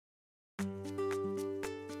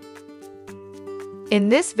In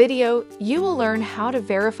this video, you will learn how to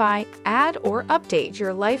verify, add, or update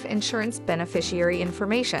your life insurance beneficiary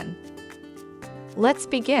information. Let's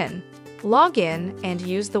begin. Log in and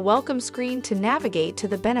use the Welcome screen to navigate to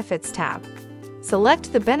the Benefits tab.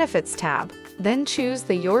 Select the Benefits tab, then choose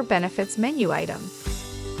the Your Benefits menu item.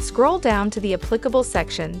 Scroll down to the applicable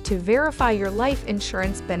section to verify your life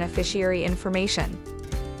insurance beneficiary information.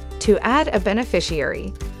 To add a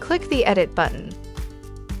beneficiary, click the Edit button.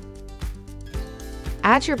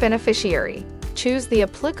 Add your beneficiary. Choose the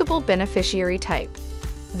applicable beneficiary type.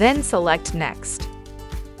 Then select Next.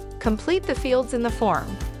 Complete the fields in the form.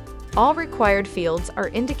 All required fields are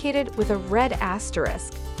indicated with a red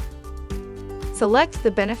asterisk. Select the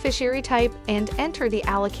beneficiary type and enter the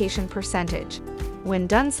allocation percentage. When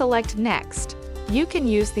done, select Next. You can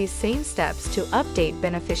use these same steps to update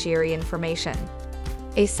beneficiary information.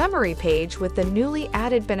 A summary page with the newly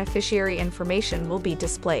added beneficiary information will be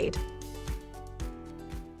displayed.